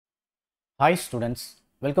Hi students,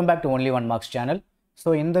 welcome back to Only One Marks channel.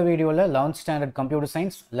 So in the video, 11th standard computer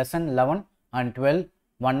science lesson 11 and 12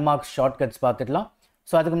 1 marks shortcuts பார்த்துடலாம்.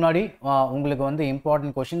 So அதுக்கு முன்னாடி உங்களுக்கு வந்து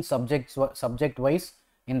important questions subject wise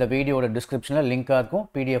இந்த வீடியோட descriptionல லிங்காக இருக்கும்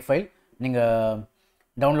PDF file நீங்கள்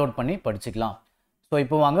download பண்ணி படிச்சுக்கலாம். ஸோ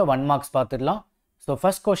இப்போ வாங்க 1 marks பார்த்துடலாம். So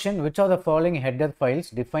first question, which of the following header files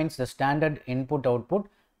defines the standard input output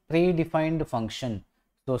predefined function?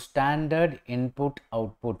 So standard input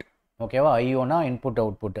output. ஓகேவா, ஐயோனா இன்புட்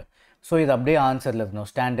அவுட்புட். ஸோ இது அப்படியே ஆன்சரில் இருக்கணும்.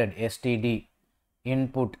 Standard STD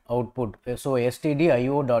input output. So STD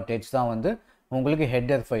IO dot H தான் வந்து உங்களுக்கு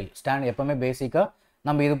header file. எப்போவுமே பேசிக்காக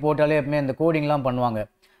நம்ம இது போட்டாலே எப்பவுமே இந்த கோடிங்லாம்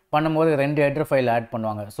பண்ணும்போது 2 ஹெட்டர் ஃபைல் ஆட்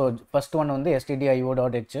பண்ணுவாங்க. ஸோ ஃபஸ்ட் ஒன் வந்து STD IO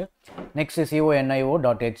dot H, next சிஓஎன்ஐஓ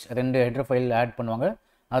dot H, 2 header file add பண்ணுவாங்க.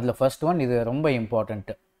 அதில் ஃபஸ்ட் ஒன் இது ரொம்ப important.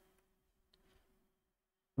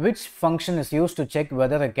 Which function is used to check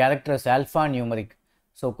whether a character is alpha numeric?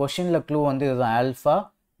 So கொஷினில் clue வந்து இதுதான், alpha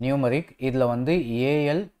numeric. இதில் வந்து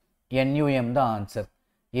ஏஎல்என்யூஎம் தான் answer.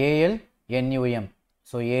 ஏஎல்என்யூஎம்.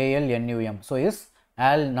 So ஏஎல்என்யூஎம். So is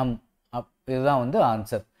all நம் இதுதான் வந்து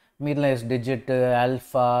ஆன்சர். மீதில் is digit,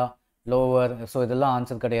 alpha, lower. So இதெல்லாம்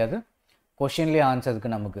ஆன்சர் கிடையாது, கொஷின்லேயே ஆன்சர்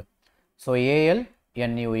இருக்குது நமக்கு. ஸோ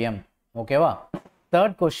ஏஎல்என்யூஎம். ஓகேவா.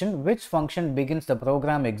 Third question, which function begins the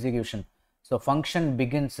program execution? So function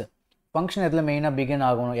begins. Function எதில் மெயினாக பிகின்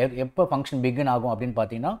ஆகும், எப்போ ஃபங்க்ஷன் பிகின் ஆகும் அப்படின்னு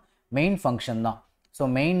பார்த்தீங்கன்னா மெயின் ஃபங்க்ஷன் தான். ஸோ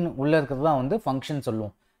மெயின் உள்ளே இருக்கிறது தான் வந்து ஃபங்க்ஷன்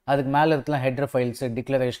சொல்லுவோம். அதுக்கு மேலே இருக்கலாம் ஹெட்டர் ஃபைல்ஸு,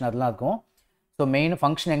 டிக்ளரேஷன் அதெல்லாம் இருக்கும். ஸோ மெயின்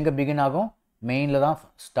ஃபங்க்ஷன் எங்கே பிகின் ஆகும்? மெயினில் தான்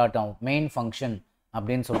ஸ்டார்ட் ஆகும், மெயின் ஃபங்க்ஷன்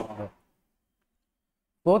அப்படின்னு சொல்லுவாங்க.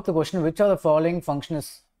 Fourth question, which are the following function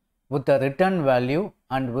is with a return value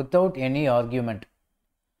and without any argument?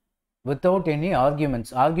 Without any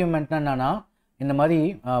arguments. ஆர்கியூமெண்ட்னா என்னென்னா, இந்த மாதிரி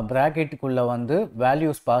ப்ராக்கெட்டுக்குள்ளே வந்து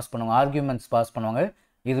வேல்யூஸ் பாஸ் பண்ணுவாங்க, ஆர்கியூமெண்ட்ஸ் பாஸ் பண்ணுவாங்க.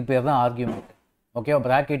 இது பேர் தான் ஆர்கியூமெண்ட். ஓகேவா,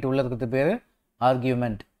 ப்ராக்கெட் உள்ள இருக்கிறது பேர்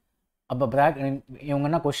ஆர்கியூமெண்ட். அப்போ இவங்க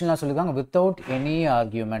என்ன கொஸ்டின்லாம் சொல்லியிருக்காங்க, without any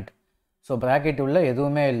argument. So bracket உள்ள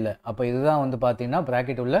எதுவுமே இல்லை. அப்போ இதுதான் வந்து பார்த்தீங்கன்னா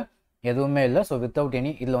ப்ராக்கெட் உள்ள எதுவுமே இல்லை. ஸோ வித்தவுட்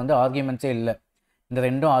எனி, இதில் வந்து ஆர்கியூமெண்ட்ஸே இல்லை. இந்த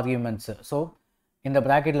ரெண்டும் ஆர்கியூமெண்ட்ஸு. ஸோ இந்த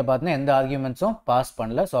ப்ராக்கெட்டில் பார்த்தீங்கன்னா எந்த ஆர்கியூமெண்ட்ஸும் பாஸ்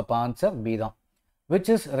பண்ணல. ஸோ அப்போ ஆன்சர் பி தான்.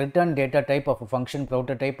 Which is return data type of function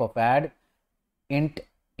prototype of add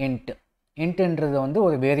int. இன்ட்ன்றது வந்து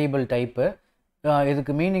ஒரு வேரியபிள் டைப்பு.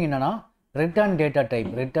 இதுக்கு மீனிங் என்னென்னா return data type.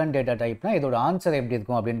 Return data டைப்னால் இதோட ஆன்சர் எப்படி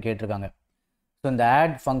இருக்கும் அப்படின்னு கேட்டிருக்காங்க. ஸோ இந்த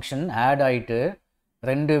ஆட் ஃபங்க்ஷன் ஆட் ஆகிட்டு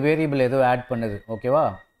 2 வேரியபிள் எதுவும் ஆட் பண்ணுது. ஓகேவா,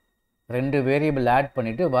 2 வேரியபிள் ஆட்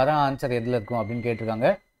பண்ணிவிட்டு வர ஆன்சர் எதில் இருக்கும் அப்படின்னு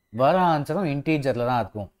கேட்டிருக்காங்க. வர ஆன்சரும் இன்டீஜரில் தான்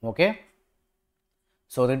இருக்கும். Okay,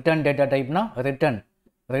 so return data டைப்னா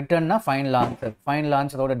ரிட்டர்ன்னா final answer. Final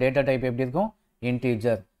ஆன்சரோட data type எப்படி இருக்கும்?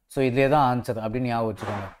 இன்டீஜர். ஸோ இதே தான் ஆன்சர் அப்படின்னு ஞாபகம்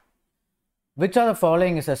வச்சுக்கோங்க. Which are the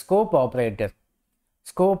following is a scope operator?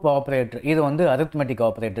 Scope operator இது வந்து arithmetic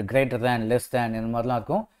operator, greater than, less than இந்த மாதிரிலாம்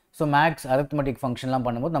இருக்கும். ஸோ மேக்ஸ் அரித்மெட்டிக் ஃபங்க்ஷன்லாம்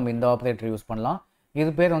பண்ணும்போது நம்ம இந்த ஆப்ரேட்டர் யூஸ் பண்ணலாம். இது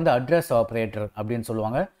பேர் வந்து அட்ரஸ் ஆப்ரேட்டர் அப்படின்னு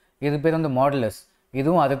சொல்லுவாங்க. இது பேர் வந்து மாடுலஸ்.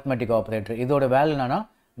 இதுவும் அரித்மெட்டிக் ஆப்ரேட்டர். இதோட வேல்யூ என்னன்னா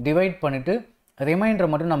டிவைட் பண்ணிவிட்டு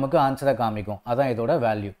ரிமைண்டர் மட்டும் நமக்கு ஆன்சராக காமிக்கும். அதான் இதோட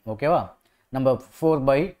வேல்யூ. ஓகேவா, நம்ம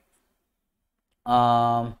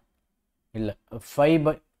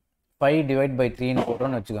 5 டிவைட் பை 3ன்னு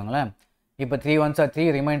போட்டோன்னு வச்சுக்கோங்களேன். இப்போ 3 1s are 3,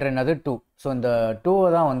 ரிமைண்டர் என்னது 2. ஸோ இந்த 2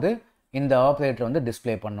 தான் வந்து இந்த ஆப்ரேட்டர் வந்து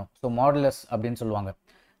டிஸ்பிளே பண்ணும். ஸோ மாடுலஸ் அப்படின்னு சொல்லுவாங்க.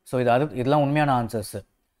 ஸோ இதெல்லாம் உண்மையான ஆன்சர்ஸு,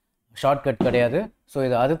 ஷார்ட்கட் கிடையாது. ஸோ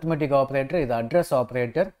இது அரித்மெட்டிக் ஆப்ரேட்டர், இது அட்ரஸ்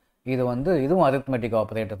ஆப்ரேட்டர், இதுவும் அரித்மெட்டிக்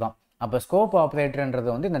ஆப்ரேட்டர் தான். அப்போ ஸ்கோப் ஆப்ரேட்டர்ன்றது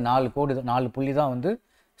வந்து இந்த 4 புள்ளி தான் வந்து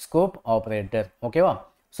ஸ்கோப் ஆப்ரேட்டர். ஓகேவா.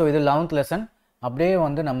 ஸோ இது 11th லெசன். அப்படியே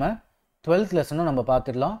வந்து நம்ம 12th லெசனும் நம்ம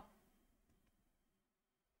பார்த்துடலாம்.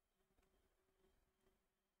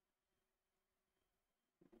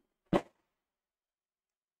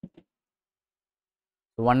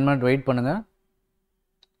 ஒன் மினிட் வெயிட் பண்ணுங்க.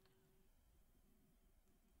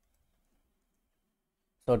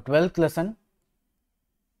 So 12th lesson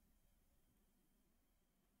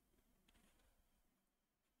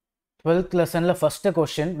first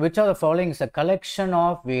question, which are the following is a collection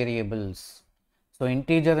of variables? So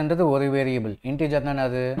இன்டீஜர்ன்றது ஒரு வேரியபிள். இன்டீஜர்னா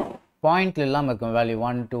அது பாயிண்ட்ல இல்லாமல் இருக்கும். வேல்யூ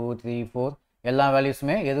 1 2 3 4 எல்லா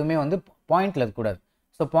வேல்யூஸுமே எதுவுமே வந்து பாயிண்ட்ல இருக்கக்கூடாது.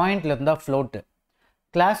 ஸோ பாயிண்ட்ல இருந்தால் ஃப்ளோட்டு.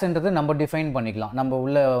 கிளாஸ்ன்றது நம்ம டிஃபைன் பண்ணிக்கலாம், நம்ம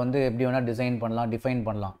உள்ள வந்து எப்படி வேணால் டிஃபைன்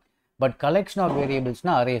பண்ணலாம். பட் கலெக்ஷன் ஆஃப்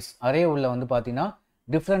வேரியபிள்ஸ்னால் அரே உள்ள வந்து பார்த்தீங்கன்னா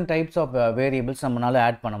டிஃப்ரெண்ட் டைப்ஸ் ஆஃப் வேரியபிள்ஸ் நம்மளால்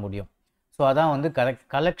ஆட் பண்ண முடியும். ஸோ அதான் வந்து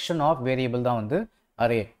கலெக்ஷன் ஆஃப் வேரியபிள் தான் வந்து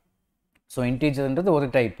அரே. ஸோ இன்டீஜர்ன்றது ஒரு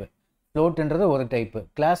டைப்பு, ஃப்ளோட்ன்றது ஒரு டைப்பு,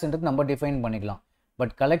 கிளாஸ்ன்றது நம்ம டிஃபைன் பண்ணிக்கலாம்.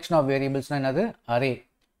 பட் கலெக்ஷன் ஆஃப் வேரியபிள்ஸ்னால் என்னது?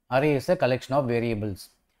 Array is a collection of variables.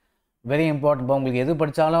 Very important. இப்போ உங்களுக்கு எது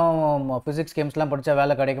படித்தாலும் ஃபிசிக்ஸ் கெமிஸ்ட்ரிலாம் படித்தா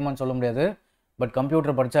வேலை கிடைக்குமான்னு சொல்ல முடியாது. பட்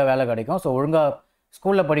கம்ப்யூட்டர் படித்தா வேலை கிடைக்கும். ஸோ ஒழுங்காக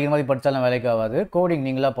ஸ்கூலில் படிக்கிற மாதிரி படித்தாலும் வேலைக்கு ஆகாது, கோடிங்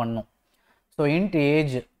நீங்களாக பண்ணணும். ஸோ இன்ட்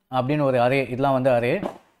ஏஜ் அப்படின்னு ஒரு அரே, இதெல்லாம் வந்து அரே.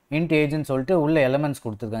 இன்ட் ஏஜ்னு சொல்லிட்டு உள்ள எலமெண்ட்ஸ்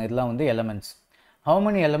கொடுத்துருக்காங்க, இதெல்லாம் வந்து elements. How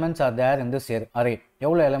many elements R there in this array?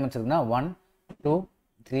 எவ்வளோ எலமெண்ட்ஸ் இருக்குன்னா 1 2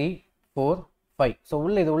 3 4 5. ஸோ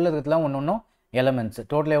இது உள்ள இருக்கிறதுலாம் ஒன்று ஒன்றும் எலமெண்ட்ஸ்.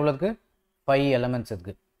 டோட்டல் எவ்வளோ இருக்குது? 5 எலமெண்ட்ஸ்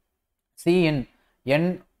இருக்குது. சிஎன் n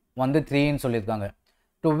வந்து 3ன்னு சொல்லியிருக்காங்க.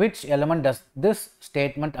 To which element does this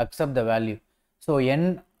statement accept the value? So n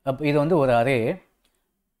இது வந்து ஒரு அரே.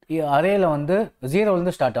 அரேயில் வந்து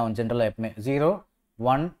 0லேருந்து ஸ்டார்ட் ஆகும் ஜென்ரலாக எப்பவுமே. 0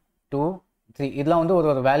 1 2 3 இதெல்லாம் வந்து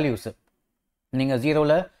ஒரு வேல்யூஸு. நீங்கள்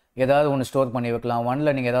 0ல் ஏதாவது ஒன்று ஸ்டோர் பண்ணி வைக்கலாம்,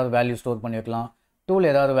 1ல் நீங்கள் ஏதாவது வேல்யூ ஸ்டோர் பண்ணி வைக்கலாம், 2ல்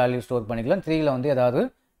ஏதாவது வேல்யூ ஸ்டோர் பண்ணிக்கலாம், 3ல் வந்து ஏதாவது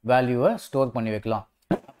வேல்யூவை ஸ்டோர் பண்ணி வைக்கலாம்.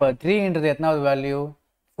 அப்போ 3ன்றது எத்தனாவது value?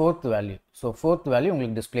 4th value. So 4th value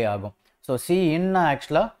உங்களுக்கு டிஸ்பிளே ஆகும். ஸோ சி இன்னா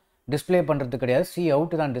ஆக்சுவலாக டிஸ்பிளே பண்ணுறது கிடையாது, சி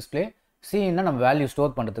அவுட்டு தான் டிஸ்பிளே. சி இன்னா நம்ம வேல்யூ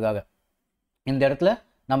ஸ்டோர் பண்ணுறதுக்காக. இந்த இடத்துல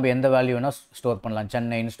நம்ம எந்த வேல்யூ வேணால் ஸ்டோர் பண்ணலாம்.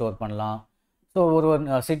 சென்னைன்னு ஸ்டோர் பண்ணலாம், ஸோ ஒரு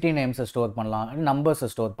சிட்டி நேம்ஸை ஸ்டோர் பண்ணலாம், நம்பர்ஸை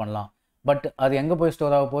ஸ்டோர் பண்ணலாம். பட் அது எங்கே போய்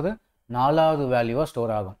ஸ்டோர் ஆக போகுது? 4வது வேல்யூவாக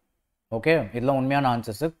ஸ்டோர் ஆகும். ஓகே, இதெல்லாம் உண்மையான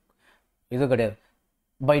ஆன்சர்ஸு, இது கிடையாது.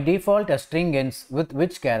 By default string ends with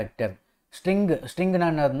which character? ஸ்ட்ரிங்னா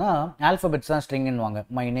என்னதுன்னா ஆல்ஃபபெட்ஸ் தான் ஸ்ட்ரிங்குன்னுவாங்க.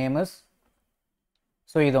 மை நேம் இஸ்,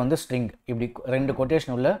 ஸோ இது வந்து ஸ்ட்ரிங். இப்படி 2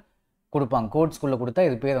 கொட்டேஷன் உள்ள கொடுப்பாங்க, கோட்ஸ்குள்ளே கொடுத்தா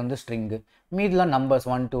இது பேர் வந்து ஸ்ட்ரிங்கு. மீதெலாம் நம்பர்ஸ்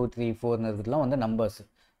 1 2 3 4ன்னு இருக்கிறதுலாம் வந்து நம்பர்ஸ்.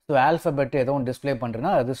 ஸோ ஆல்ஃபபெட் ஏதோ ஒன்று டிஸ்பிளே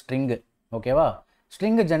பண்ணுறதுனா அது ஸ்ட்ரிங்கு. ஓகேவா?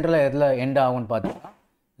 ஸ்ட்ரிங்கு ஜென்ரலாக எதில் எண்ட் ஆகும்னு பார்த்தீங்கன்னா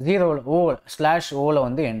 0 ஓவில்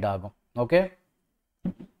வந்து எண்ட் ஆகும். Okay,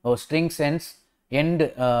 string sense end,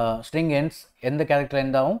 string ends எந்த கேரக்டர்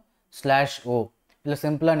எண்ட் ஆகும்? /o. இல்லை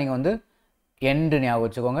சிம்பிளாக நீங்கள் வந்து எண்டு ஞாபகம்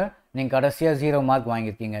வச்சுக்கோங்க. நீங்கள் கடைசியாக 0 மார்க்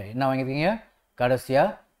வாங்கியிருக்கீங்க. என்ன வாங்கியிருக்கீங்க? கடைசியாக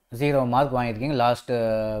 0 மார்க் வாங்கியிருக்கீங்க. லாஸ்ட்டு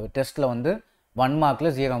டெஸ்ட்டில் வந்து 1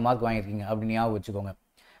 மார்க்கில் 0 மார்க் வாங்கியிருக்கீங்க அப்படின்னு ஞாபகம் வச்சுக்கோங்க.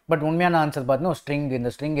 பட் உண்மையான ஆன்சர் பார்த்தீங்கன்னா ஸ்ட்ரிங், இந்த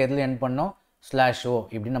ஸ்ட்ரிங் எதில் எண்ட் பண்ணோம்? /o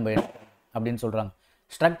இப்படின்னு நம்ம அப்படின்னு சொல்கிறாங்க.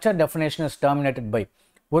 Structure definition is terminated by.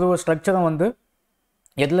 ஒரு ஸ்ட்ரக்சரும் வந்து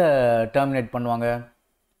எதில் டெர்மினேட் பண்ணுவாங்க?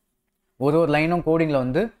 ஒரு லைனும் கோடிங்கில்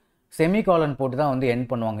வந்து செமிகாலன் போட்டு தான் வந்து எண்ட்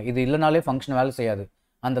பண்ணுவாங்க. இது இல்லைனாலே ஃபங்க்ஷன் வேலை செய்யாது,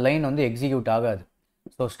 அந்த லைன் வந்து எக்ஸிக்யூட் ஆகாது.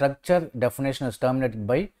 So structure definition is terminated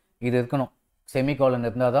by இது இருக்கணும். செமிகாலன்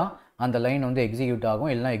இருந்தால் தான் அந்த லைன் வந்து எக்ஸிக்யூட் ஆகும்,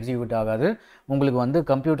 இல்லைனா எக்ஸிக்யூட் ஆகாது. உங்களுக்கு வந்து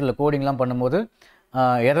கம்ப்யூட்டரில் கோடிங்லாம் பண்ணும்போது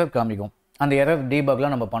எரர் காமிக்கும். அந்த எரர்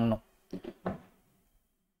டீபக்லாம் நம்ம பண்ணணும்.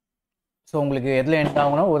 ஸோ உங்களுக்கு எதில் எண்ட்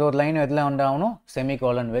ஆகணும்? ஒரு லைன் எதில் எண்ட் ஆகணும்?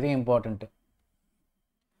 Semicolon. Very important.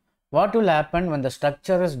 What will happen when the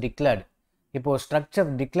structure is declared? இப்போது ஸ்ட்ரக்சர்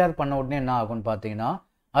டிக்ளேர் பண்ண உடனே என்ன ஆகும்னு பார்த்தீங்கன்னா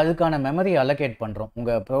அதுக்கான மெமரி அலோகேட் பண்ணுறோம்.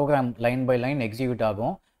 உங்கள் program line by line execute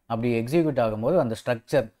ஆகும். அப்படி எக்ஸிக்யூட் ஆகும்போது அந்த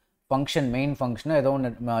ஸ்ட்ரக்சர் ஃபங்க்ஷன், மெயின் ஃபங்க்ஷனை ஏதோ ஒன்று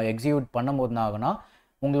எக்ஸிக்யூட் பண்ணும்போது என்ன ஆகுனா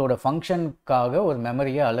உங்களோட ஃபங்க்ஷனுக்காக ஒரு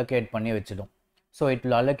மெமரியை அலோகேட் பண்ணி வச்சிடும். So it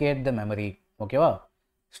will allocate the memory. ஓகேவா?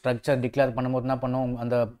 ஸ்ட்ரக்சர் டிக்ளேர் பண்ணும்போது என்ன பண்ணும்?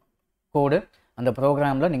 அந்த கோடு, அந்த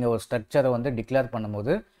ப்ரோக்ராமில் நீங்கள் ஒரு ஸ்ட்ரக்சரை வந்து டிக்ளேர்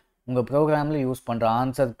பண்ணும்போது உங்கள் ப்ரோக்ராமில் யூஸ் பண்ணுற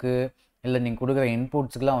ஆன்சருக்கு இல்லை நீங்கள் கொடுக்குற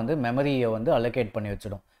இன்புட்ஸுக்கெலாம் வந்து மெமரியை வந்து அலோகேட் பண்ணி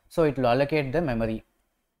வச்சிடும். So it will allocate the memory.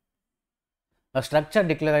 A structure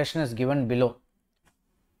declaration is given below.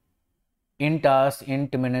 int hours,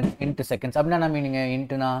 int minutes, int seconds. அப்படின்னா மீனிங்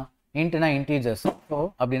இன்ட்னா இன்டீஜர்ஸ். ஸோ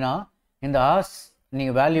அப்படின்னா இந்த hours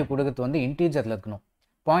நீங்கள் வேல்யூ கொடுக்குறது வந்து இன்டீஜரில் இருக்கணும்,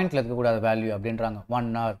 பாயிண்டில் இருக்கக்கூடாது வேல்யூ அப்படின்றாங்க. 1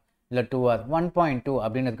 hour இல்லை 2 hour 1.2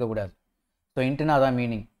 அப்படின்னு இருக்கக்கூடாது. ஸோ இன்ட்னா அதான்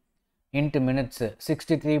மீனிங். int மினிட்ஸு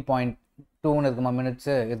 63.2ன்னு இருக்குமா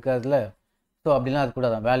மினிட்ஸு இருக்கிறதுல? ஸோ அப்படிலாம்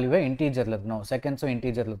இருக்கக்கூடாது, வேல்யூவை இன்டீஜரில் இருக்கணும். செகண்ட்ஸும்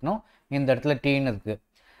இன்டீஜரில் இருக்கணும். இந்த இடத்துல டீன்னு இருக்குது.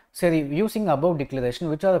 சரி, using above declaration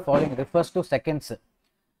which are the following refers to seconds.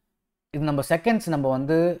 இது நம்ம செகண்ட்ஸ் நம்ம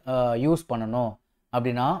வந்து யூஸ் பண்ணணும்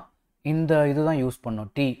அப்படின்னா இந்த இதுதான் யூஸ் பண்ணணும்.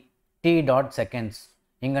 D dot seconds.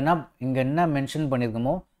 இங்கே என்ன மென்ஷன்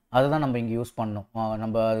பண்ணியிருக்கோமோ அதை தான் நம்ம இங்கே யூஸ் பண்ணணும்,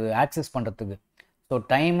 நம்ம அது ஆக்சஸ் பண்ணுறதுக்கு. ஸோ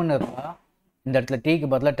டைம்னு இருந்தால் இந்த இடத்துல டீக்கு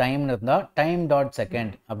பதிலாக டைம்னு இருந்தால் டைம் டாட்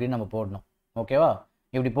செகண்ட் அப்படின்னு நம்ம போடணும். ஓகேவா?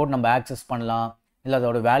 இப்படி போட்டு நம்ம ஆக்சஸ் பண்ணலாம், இல்லை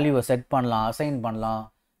அதோட வேல்யூவை செட் பண்ணலாம், அசைன் பண்ணலாம்.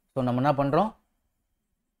 ஸோ நம்ம என்ன பண்ணுறோம்?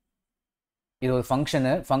 இது ஒரு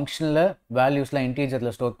ஃபங்க்ஷனில் வேல்யூஸ்லாம்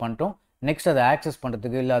இன்டீஜரில் ஸ்டோர் பண்ணிட்டோம். நெக்ஸ்ட் அதை ஆக்சஸ்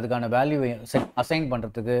பண்ணுறதுக்கு இல்லை அதுக்கான வேல்யூவை அசைன்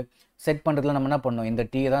பண்ணுறதுக்கு செட் பண்ணுறதுல நம்ம என்ன பண்ணணும்? இந்த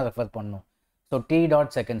டீயை தான் ரெஃபர் பண்ணணும். ஸோ டி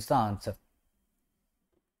டாட் செகண்ட்ஸ் தான் answer.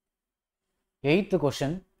 8th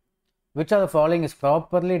question. Which are the following is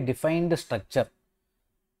properly defined structure?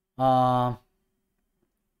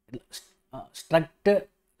 Struct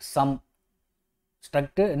sum.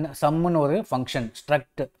 Struct sumன்னு ஒரு ஃபங்க்ஷன்,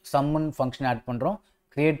 struct sumன்னு ஃபங்க்ஷன் ஆட் பண்ணுறோம்,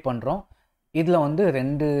 க்ரியேட் பண்ணுறோம். இதில் வந்து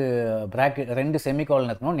 2 செமிகாலன்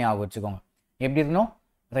இருக்கணும், ஞாபகம் வச்சுக்கோங்க. எப்படி இருக்கணும்?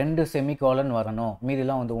 2 செமிகாலன் வரணும்.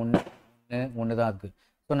 மீதிலாம் வந்து ஒன்று தான் இருக்குது.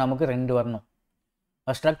 ஸோ நமக்கு 2 வரணும்.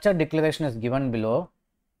 Structure declaration is given below.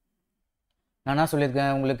 நான் என்ன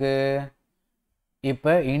சொல்லியிருக்கேன் உங்களுக்கு?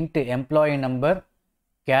 இப்போ int employee number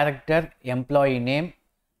character employee name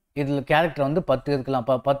இதில் கேரக்டர் வந்து 10 இருக்கலாம்,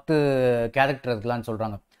 10 கேரக்டர் இருக்கலாம்னு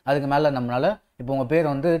சொல்கிறாங்க. அதுக்கு மேலே நம்மளால் இப்போ உங்கள் பேர்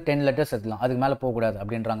வந்து 10 லெட்டர்ஸ் இருக்கலாம், அதுக்கு மேலே போகக்கூடாது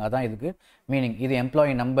அப்படின்றாங்க. அதான் இதுக்கு மீனிங். இது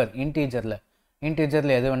எம்ப்ளாயி நம்பர்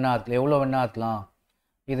இன்டீஜரில் எது வேணா இருக்கலாம், எவ்வளோ வேணா இருக்கலாம்.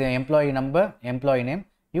 இது employee number employee name.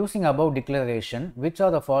 Using above declaration which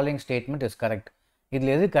are the following statement is correct.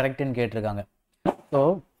 இதில் எது கரெக்டுன்னு கேட்டிருக்காங்க. ஸோ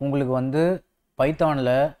உங்களுக்கு வந்து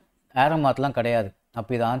பைத்தானில் ஏரோ மார்க்லாம் கிடையாது,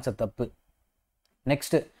 அப்போ இது ஆன்சர் தப்பு.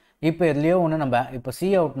 நெக்ஸ்ட்டு இப்போ இதுலேயோ ஒன்று நம்ம இப்போ சி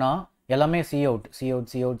அவுட்னா எல்லாமே சி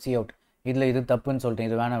அவுட் இதில் இது தப்புன்னு சொல்லிட்டேன்,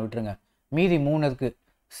 இது வேணாம் விட்டுருங்க. மீதி 3 இருக்குது.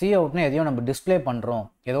 சி அவுட்னா எதையும் நம்ம டிஸ்பிளே பண்ணுறோம்,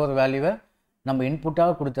 ஏதோ ஒரு வேல்யூவை நம்ம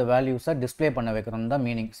இன்புட்டாக கொடுத்த வேல்யூஸை டிஸ்பிளே பண்ண வைக்கிறோம் தான்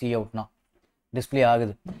மீனிங். சி அவுட்னா டிஸ்பிளே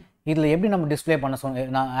ஆகுது. இதில் எப்படி நம்ம டிஸ்பிளே பண்ண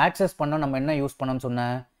நான் ஆக்சஸ் பண்ணோம், நம்ம என்ன யூஸ் பண்ணோன்னு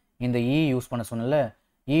சொன்னேன், இந்த யூஸ் பண்ண சொன்னல.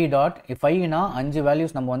 டாட் 5னா 5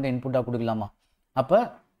 வேல்யூஸ் நம்ம வந்து இன்புட்டாக கொடுக்கலாமா. அப்போ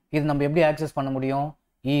இது நம்ம எப்படி ஆக்சஸ் பண்ண முடியும்,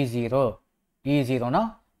 E0னா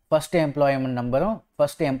ஃபஸ்ட்டு எம்ப்ளாய்மெண்ட் நம்பரும்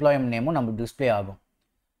ஃபஸ்ட்டு எம்ப்ளாய்மெண்ட் நேமும் நம்ம டிஸ்பிளே ஆகும்.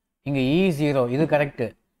 இங்கே E0 இது கரெக்டு.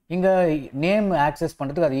 இங்கே நேம் ஆக்சஸ்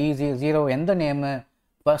பண்ணுறதுக்கு அது E0 எந்த நேமு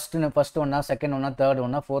ஃபஸ்ட் ஒன்னா, செகண்ட் ஒன்னா, தேர்ட்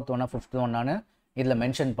ஒன்னா, ஃபோர்த் ஒன்னா, ஃபிஃப்த் ஒன்னான்னு இதில்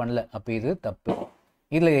மென்ஷன் பண்ணல. அப்போ இது தப்பு.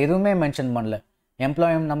 இதில் எதுவுமே மென்ஷன் பண்ணல.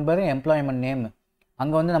 எம்ப்ளாய்மெண்ட் நம்பரு எம்ப்ளாய்மெண்ட் நேமு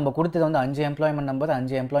அங்கே வந்து நம்ம கொடுத்தது வந்து 5 எம்ப்ளாய்மெண்ட் நம்பர்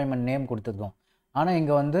 5 எம்ப்ளாய்மெண்ட் நேம் கொடுத்துருக்கோம். ஆனால்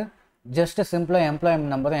இங்கே வந்து ஜஸ்ட்டு சிம்பிளாக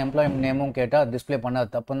எம்ப்ளாய்மெண்ட் நம்பரும் எம்ப்ளாய்மெண்ட் நேமும் கேட்டால் டிஸ்பிளே பண்ண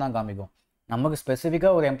அது தப்புன்னு தான் காமிக்கும். நமக்கு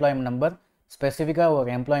ஸ்பெசிஃபிக்காக ஒரு எம்ப்ளாய்மெண்ட் நம்பர் ஸ்பெசிஃபிக்காக ஒரு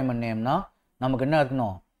எம்ப்ளாய்மெண்ட் நேம்னா நமக்கு என்ன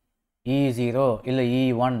இருக்கணும், E0 இல்லை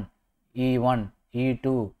E1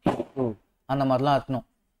 E2 அந்த மாதிரிலாம் இருக்கணும்.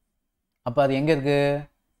 அப்போ அது எங்கே இருக்குது,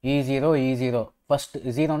 E0 ஃபஸ்ட்டு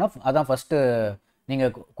 0னா அதான் ஃபஸ்ட்டு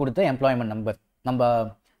நீங்கள் கொடுத்த எம்ப்ளாய்மெண்ட் நம்பர் நம்ம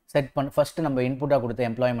செட் பண்ண ஃபஸ்ட்டு நம்ம இன்புட்டாக கொடுத்த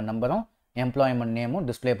எம்ப்ளாய்மெண்ட் நம்பரும் எம்ப்ளாய்மெண்ட் நேமும்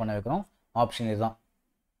டிஸ்பிளே பண்ண வைக்கிறோம். ஆப்ஷன் இதுதான்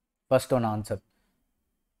first one answer.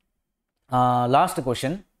 Last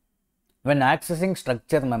question. When accessing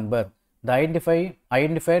structure member, the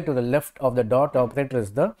identifier to the left of the dot operator is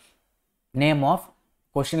the name of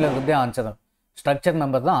கொஷினில் இருக்கிறதே ஆன்சரும். ஸ்ட்ரக்சர்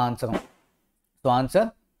மெம்பர் தான் ஆன்சரும். So answer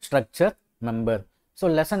structure member.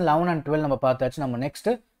 So lesson 11 and 12 நம்ம பார்த்தாச்சு. நம்ம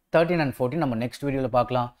next 13 and 14 நம்ம next வீடியோவில்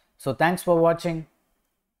பார்க்கலாம். ஸோ தேங்க்ஸ் ஃபார் வாட்சிங்.